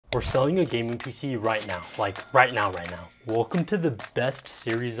We're selling a gaming PC right now, like right now. Welcome to the best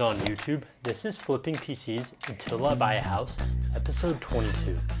series on YouTube. This is Flipping PCs Until I Buy a House, episode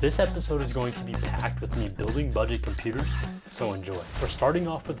 22. This episode is going to be packed with me building budget computers, so enjoy. We're starting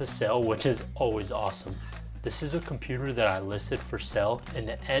off with a sale, which is always awesome. This is a computer that I listed for sale in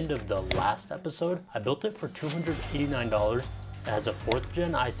the end of the last episode. I built it for $289. It has a 4th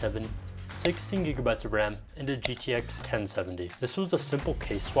gen i7, 16 gigabytes of RAM, and a GTX 1070. This was a simple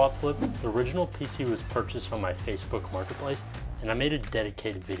case swap flip. The original PC was purchased on my Facebook marketplace, and I made a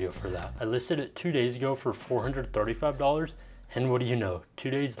dedicated video for that. I listed it 2 days ago for $435, and what do you know,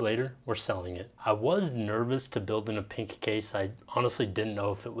 2 days later, we're selling it. I was nervous to build in a pink case. I honestly didn't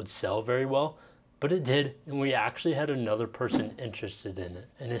know if it would sell very well, but it did, and we actually had another person interested in it.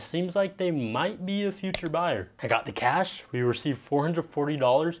 And it seems like they might be a future buyer. I got the cash, we received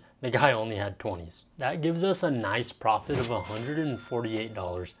 $440, the guy only had 20s. That gives us a nice profit of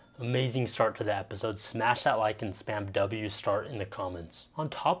 $148. Amazing start to the episode. Smash that like and spam W start in the comments. On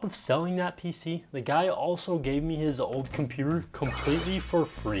top of selling that PC, the guy also gave me his old computer completely for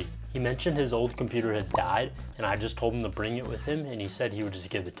free. He mentioned his old computer had died, and I just told him to bring it with him, and he said he would just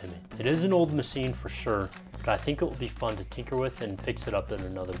give it to me. It is an old machine for sure, but I think it will be fun to tinker with and fix it up in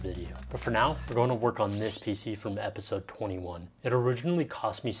another video. But for now, we're going to work on this PC from episode 21. It originally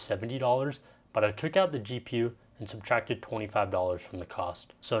cost me $70, but I took out the GPU and subtracted $25 from the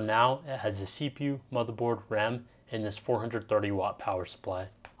cost. So now it has a CPU, motherboard, RAM, and this 430 watt power supply.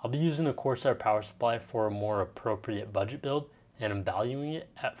 I'll be using the Corsair power supply for a more appropriate budget build, and I'm valuing it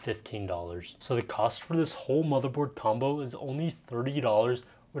at $15. So the cost for this whole motherboard combo is only $30,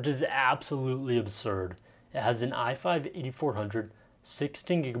 which is absolutely absurd. It has an i5-8400,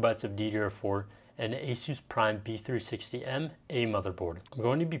 16 gigabytes of DDR4, and an Asus Prime B360M A motherboard. I'm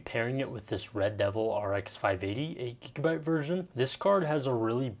going to be pairing it with this Red Devil RX 580 8GB version. This card has a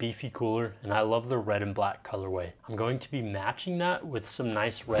really beefy cooler, and I love the red and black colorway. I'm going to be matching that with some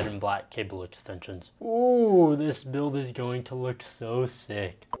nice red and black cable extensions. Ooh, this build is going to look so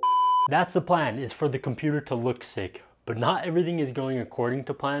sick. That's the plan, is for the computer to look sick, but not everything is going according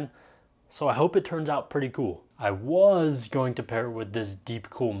to plan, so I hope it turns out pretty cool. I was going to pair it with this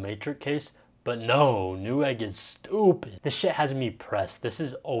deep cool matrix case, but no, Newegg is stupid. This shit has me pressed. This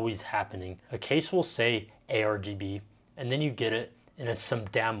is always happening. A case will say ARGB, and then you get it, and it's some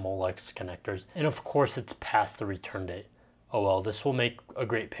damn Molex connectors. And of course it's past the return date. Oh well, this will make a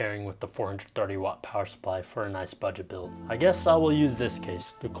great pairing with the 430 watt power supply for a nice budget build. I guess I will use this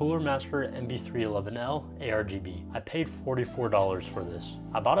case, the Cooler Master MB311L ARGB. I paid $44 for this.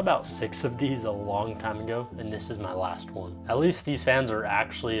 I bought about 6 of these a long time ago, and this is my last one. At least these fans are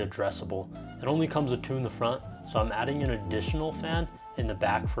actually addressable. It only comes with 2 in the front, so I'm adding an additional fan in the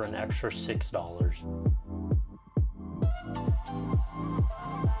back for an extra $6.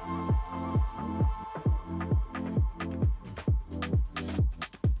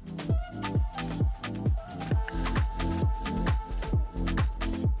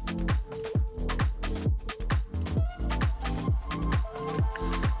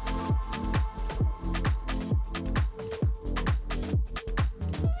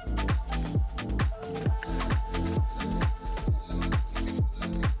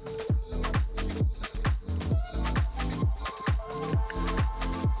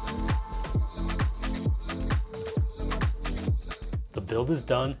 Build is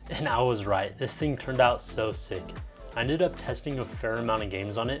done, and I was right. This thing turned out so sick. I ended up testing a fair amount of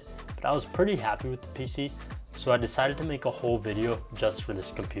games on it, but I was pretty happy with the PC, so I decided to make a whole video just for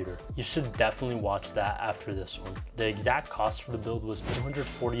this computer. You should definitely watch that after this one. The exact cost for the build was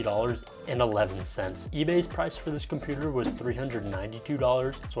 $240.11. eBay's price for this computer was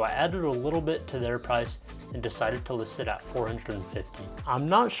 $392, so I added a little bit to their price and decided to list it at $450. I'm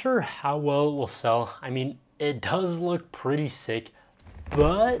not sure how well it will sell. I mean, it does look pretty sick,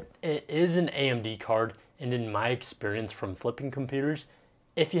 but it is an AMD card, and in my experience from flipping computers,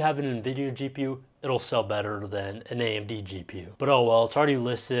 if you have an NVIDIA GPU, it'll sell better than an AMD GPU. But oh well, it's already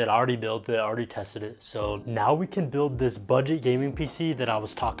listed, I already built it, I already tested it, so now we can build this budget gaming PC that I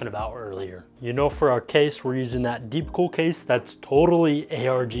was talking about earlier. You know, for our case, we're using that deep cool case that's totally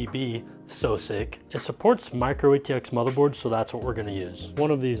ARGB, so sick. It supports micro ATX motherboards, so that's what we're gonna use.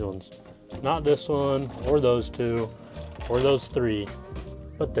 One of these ones. Not this one, or those 2, or those 3.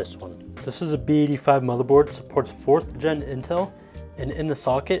 But this one. This is a B85 motherboard, supports 4th gen Intel, and in the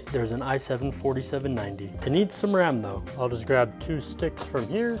socket there's an i7-4790. It needs some RAM though. I'll just grab 2 sticks from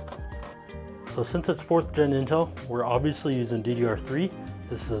here. So since it's 4th gen Intel, we're obviously using DDR3.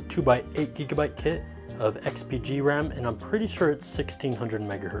 This is a 2x8 gigabyte kit, of XPG RAM, and I'm pretty sure it's 1600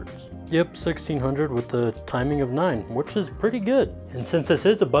 megahertz. Yep, 1600 with the timing of 9, which is pretty good. And since this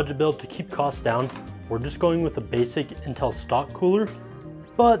is a budget build to keep costs down, we're just going with a basic Intel stock cooler,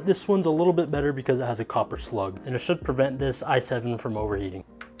 but this one's a little bit better because it has a copper slug, and it should prevent this i7 from overheating.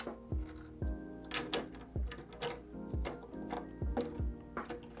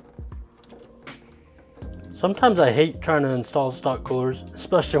 Sometimes I hate trying to install stock coolers,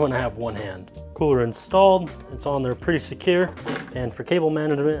 especially when I have one hand. Cooler installed, it's on there pretty secure, and for cable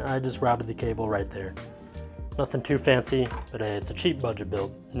management, I just routed the cable right there. Nothing too fancy, but hey, it's a cheap budget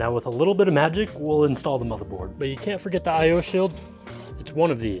build. Now with a little bit of magic, we'll install the motherboard. But you can't forget the I/O shield. It's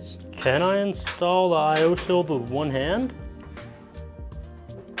one of these. Can I install the I/O shield with one hand?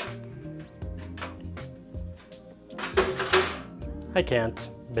 I can't.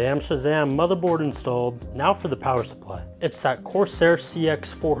 Bam Shazam, motherboard installed. Now for the power supply. It's that Corsair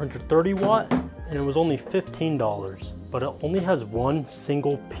CX 430 watt, and it was only $15, but it only has one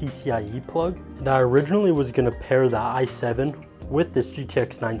single PCIe plug. And I originally was gonna pair the i7 with this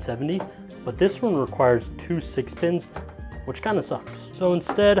GTX 970, but this one requires two 6-pins, which kind of sucks. So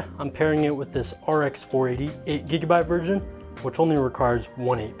instead, I'm pairing it with this RX 480 8GB version, which only requires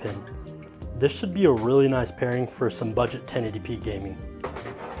one 8-pin. This should be a really nice pairing for some budget 1080p gaming.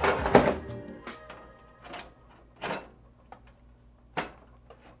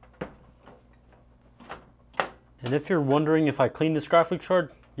 And if you're wondering if I cleaned this graphics card,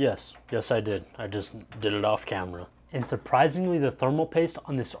 yes I did. I just did it off camera. And surprisingly, the thermal paste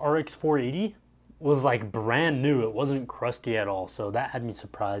on this RX 480 was like brand new. It wasn't crusty at all, so that had me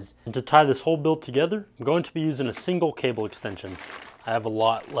surprised. And to tie this whole build together, I'm going to be using a single cable extension. I have a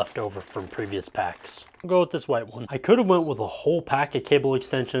lot left over from previous packs. I'll go with this white one. I could have went with a whole pack of cable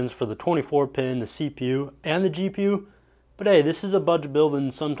extensions for the 24-pin, the CPU, and the GPU, but hey, this is a budget build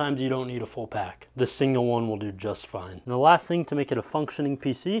and sometimes you don't need a full pack. This single one will do just fine. And the last thing to make it a functioning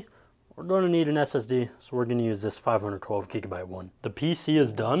PC, we're going to need an SSD, so we're going to use this 512GB one. The PC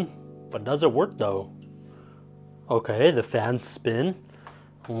is done, but does it work though? Okay, the fans spin.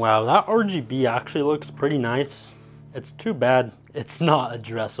 Wow, that RGB actually looks pretty nice. It's too bad it's not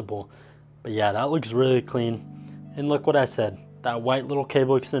addressable. But yeah, that looks really clean. And look what I said, that white little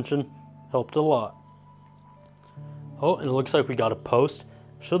cable extension helped a lot. Oh, and it looks like we got a post.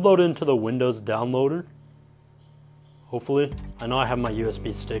 Should load into the Windows downloader. Hopefully. I know I have my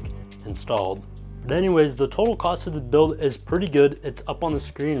USB stick installed. But anyways, the total cost of the build is pretty good. It's up on the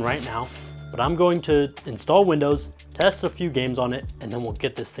screen right now. But I'm going to install Windows, test a few games on it, and then we'll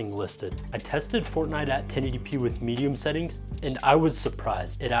get this thing listed. I tested Fortnite at 1080p with medium settings, and I was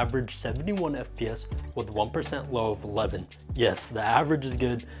surprised. It averaged 71 FPS with 1% low of 11. Yes, the average is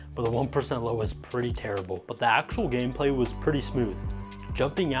good, but the 1% low is pretty terrible. But the actual gameplay was pretty smooth.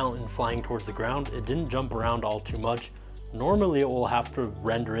 Jumping out and flying towards the ground, it didn't jump around all too much. Normally it will have to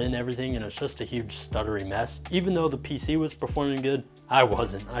render in everything and it's just a huge stuttery mess. Even though the PC was performing good, I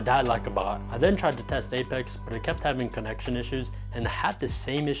wasn't. I died like a bot. I then tried to test Apex, but it kept having connection issues and I had the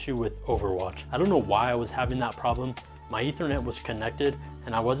same issue with Overwatch. I don't know why I was having that problem. My Ethernet was connected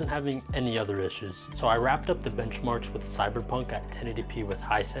and I wasn't having any other issues. So I wrapped up the benchmarks with Cyberpunk at 1080p with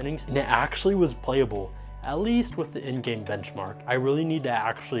high settings and it actually was playable. At least with the in-game benchmark. I really need to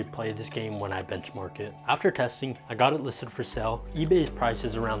actually play this game when I benchmark it. After testing, I got it listed for sale. eBay's price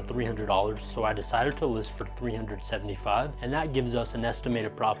is around $300, so I decided to list for $375, and that gives us an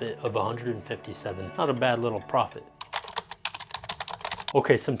estimated profit of $157. Not a bad little profit.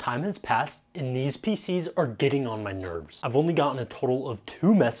 Okay, some time has passed, and these PCs are getting on my nerves. I've only gotten a total of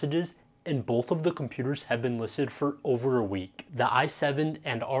 2 messages and both of the computers have been listed for over a week. The i7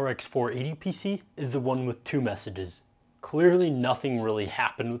 and RX 480 PC is the one with 2 messages. Clearly nothing really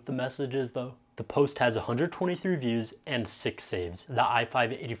happened with the messages though. The post has 123 views and 6 saves. The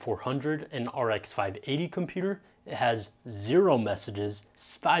i5 8400 and RX 580 computer, it has 0 messages,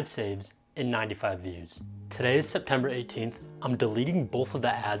 5 saves, and 95 views. Today is September 18th. I'm deleting both of the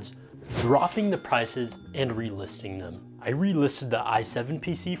ads, dropping the prices, and relisting them. I relisted the i7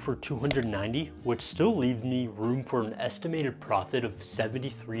 PC for $290, which still leaves me room for an estimated profit of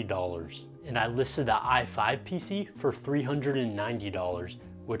 $73. And I listed the i5 PC for $390,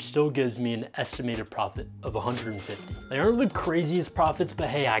 which still gives me an estimated profit of $150. They aren't the craziest profits, but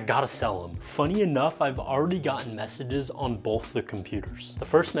hey, I gotta sell them. Funny enough, I've already gotten messages on both the computers. The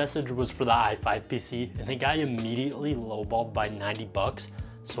first message was for the i5 PC, and the guy immediately lowballed by 90 bucks.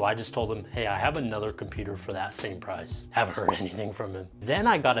 So I just told him, hey, I have another computer for that same price. Haven't heard anything from him. Then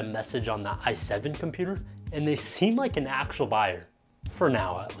I got a message on the i7 computer and they seem like an actual buyer. For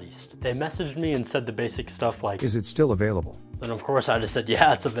now, at least. They messaged me and said the basic stuff like, is it still available? And of course I just said,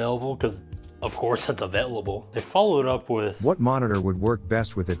 yeah, it's available because of course it's available. They followed up with, what monitor would work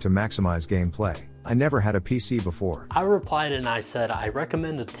best with it to maximize gameplay? I never had a PC before. I replied and I said I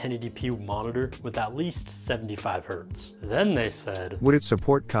recommend a 1080p monitor with at least 75 Hz. Then they said, would it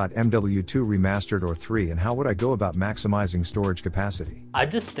support COD MW2 Remastered or 3, and how would I go about maximizing storage capacity? I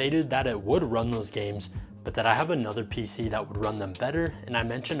just stated that it would run those games, but that I have another PC that would run them better, and I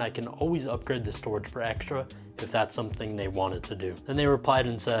mentioned I can always upgrade the storage for extra if that's something they wanted to do. Then they replied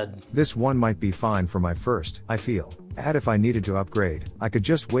and said, this one might be fine for my first, I feel. Add if I needed to upgrade. I could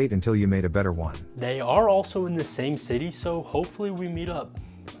just wait until you made a better one. They are also in the same city, so hopefully we meet up.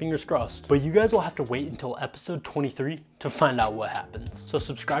 Fingers crossed. But you guys will have to wait until episode 23 to find out what happens. So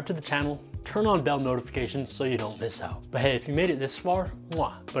subscribe to the channel, turn on bell notifications so you don't miss out. But hey, if you made it this far,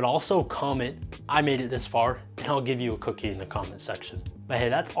 mwah. But also comment, I made it this far, and I'll give you a cookie in the comment section. But hey,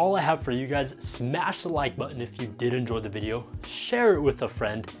 that's all I have for you guys. Smash the like button if you did enjoy the video, share it with a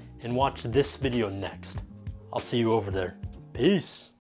friend, and watch this video next. I'll see you over there. Peace.